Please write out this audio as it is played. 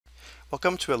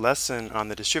Welcome to a lesson on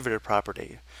the distributive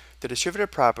property. The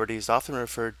distributive property is often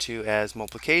referred to as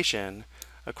multiplication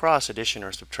across addition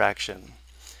or subtraction.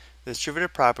 The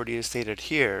distributive property is stated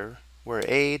here, where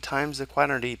A times the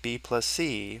quantity B plus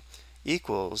C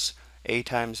equals A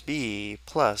times B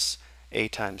plus A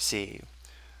times C.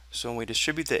 So when we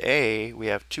distribute the A, we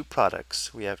have two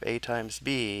products. We have A times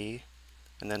B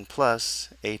and then plus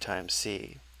A times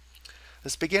C.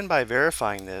 Let's begin by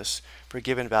verifying this for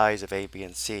given values of A, B,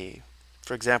 and C.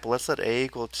 For example, let's let A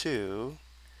equal 2,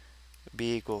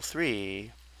 B equal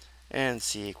 3, and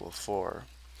C equal 4.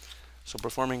 So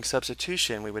performing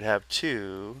substitution, we would have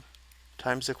 2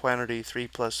 times the quantity 3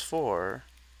 plus 4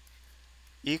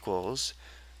 equals,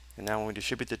 and now when we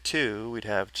distribute the 2, we'd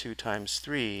have 2 times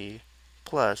 3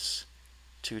 plus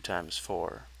 2 times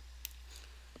 4.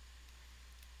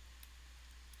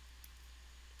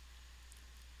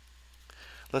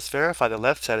 Let's verify the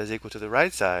left side is equal to the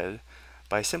right side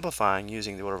by simplifying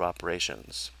using the order of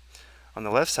operations. On the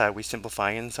left side, we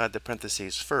simplify inside the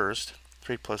parentheses first.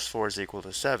 3 plus 4 is equal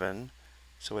to 7,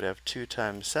 so we'd have 2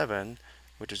 times 7,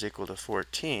 which is equal to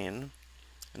 14.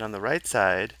 And on the right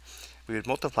side, we would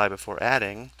multiply before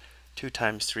adding. 2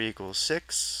 times 3 equals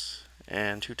 6,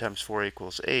 and 2 times 4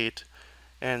 equals 8,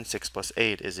 and 6 plus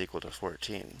 8 is equal to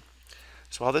 14.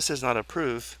 So while this is not a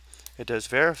proof, it does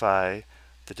verify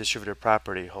the distributive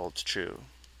property holds true.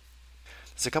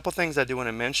 There's a couple things I do want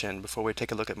to mention before we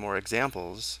take a look at more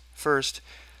examples. First,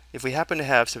 if we happen to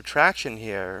have subtraction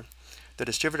here, the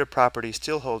distributive property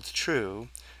still holds true.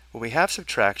 When we have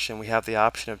subtraction, we have the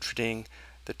option of treating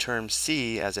the term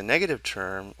C as a negative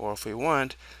term, or if we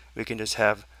want, we can just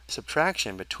have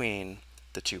subtraction between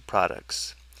the two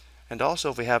products. And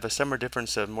also, if we have a sum or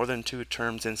difference of more than two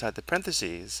terms inside the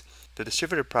parentheses, the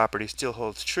distributive property still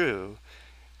holds true.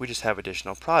 We just have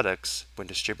additional products when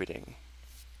distributing.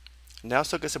 Now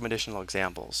let's look at some additional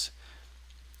examples.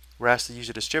 We're asked to use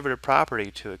a distributive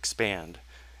property to expand.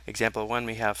 Example 1,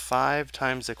 we have 5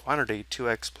 times the quantity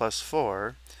 2x plus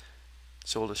 4.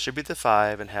 So we'll distribute the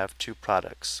 5 and have two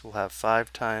products. We'll have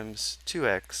 5 times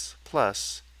 2x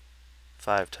plus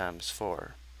 5 times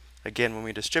 4. Again, when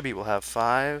we distribute, we'll have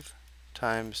 5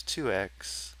 times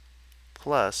 2x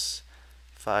plus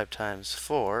 5 times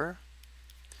 4,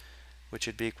 which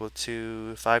would be equal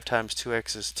to 5 times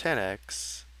 2x is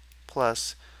 10x,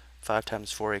 plus 5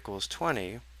 times 4 equals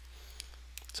 20.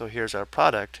 So here's our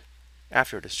product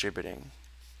after distributing.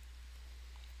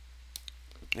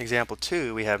 In example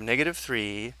 2, we have negative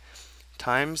 3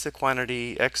 times the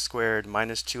quantity x squared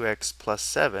minus 2x plus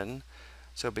 7.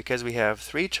 So because we have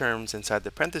three terms inside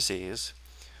the parentheses,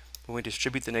 when we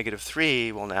distribute the negative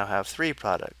 3, we'll now have three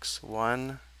products.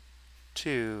 1,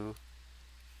 2,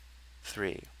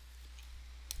 3.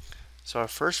 So our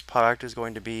first product is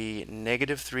going to be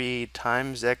negative 3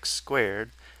 times x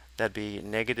squared. That'd be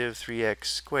negative 3x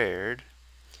squared.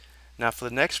 Now for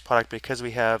the next product, because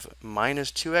we have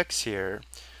minus 2x here,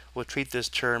 we'll treat this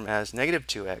term as negative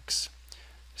 2x.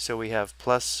 So we have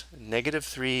plus negative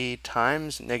 3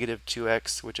 times negative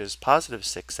 2x, which is positive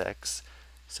 6x.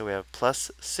 So we have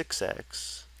plus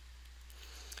 6x.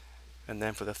 And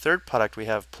then for the third product, we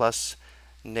have plus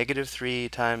negative 3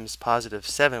 times positive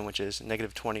 7, which is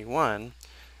negative 21.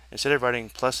 Instead of writing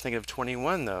plus negative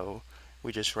 21, though,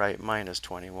 we just write minus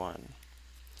 21.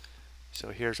 So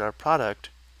here's our product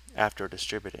after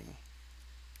distributing.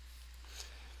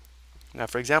 Now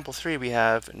for example 3, we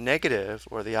have negative,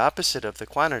 or the opposite of the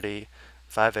quantity,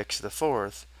 5x to the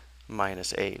fourth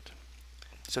minus 8.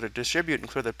 So to distribute and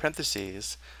clear the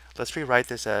parentheses, let's rewrite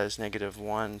this as negative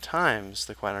 1 times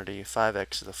the quantity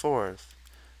 5x to the fourth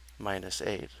minus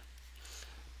 8.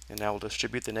 And now we'll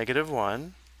distribute the negative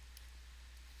 1.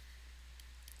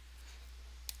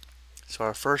 So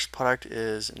our first product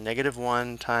is negative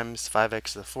 1 times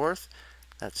 5x to the fourth.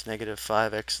 That's negative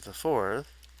 5x to the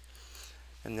fourth.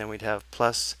 And then we'd have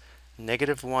plus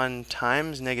negative 1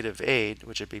 times negative 8,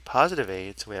 which would be positive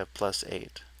 8, so we have plus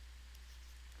 8.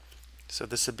 So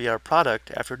this would be our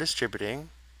product after distributing.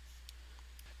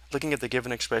 Looking at the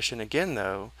given expression again,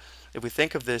 though, if we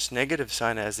think of this negative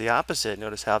sign as the opposite,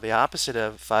 notice how the opposite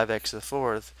of 5x to the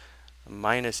fourth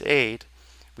minus 8,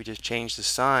 we just change the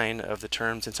sign of the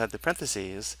terms inside the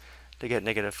parentheses to get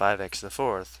negative 5x to the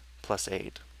fourth plus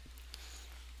 8.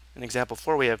 In example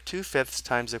 4, we have 2/5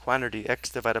 times the quantity x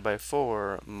divided by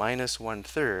 4 minus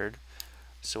 1/3.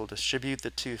 So we'll distribute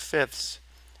the 2/5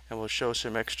 and we'll show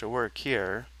some extra work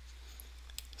here.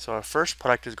 So our first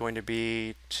product is going to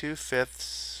be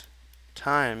 2/5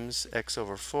 times x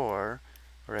over 4,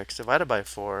 or x divided by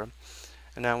 4.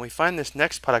 And now when we find this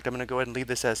next product, I'm going to go ahead and leave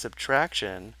this as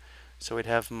subtraction. So we'd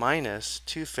have minus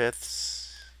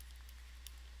 2/5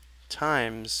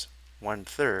 times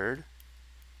 1/3.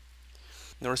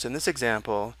 Notice in this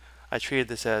example, I treated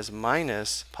this as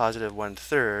minus positive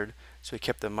 1/3, so we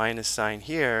kept the minus sign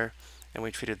here, and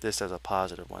we treated this as a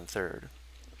positive 1/3.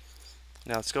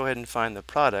 Now let's go ahead and find the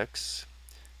products.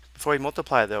 Before we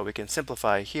multiply, though, we can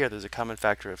simplify here. There's a common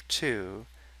factor of 2.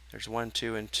 There's 1,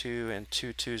 2, and 2, and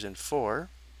 2 2s and 4.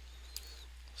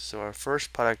 So our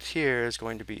first product here is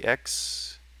going to be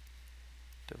x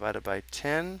divided by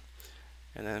 10.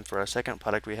 And then for our second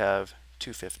product, we have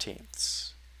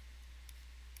 2/15.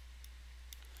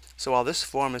 So while this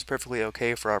form is perfectly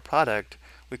okay for our product,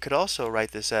 we could also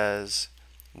write this as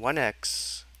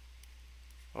 1x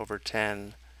over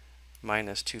 10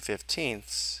 minus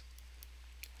 2/15.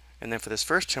 And then for this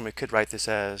first term, we could write this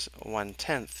as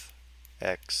 1/10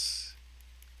 x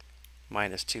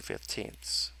minus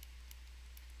 2/15.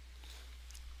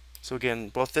 So again,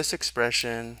 both this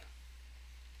expression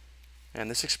and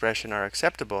this expression are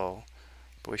acceptable,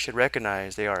 but we should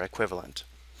recognize they are equivalent.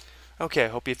 Okay, I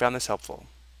hope you found this helpful.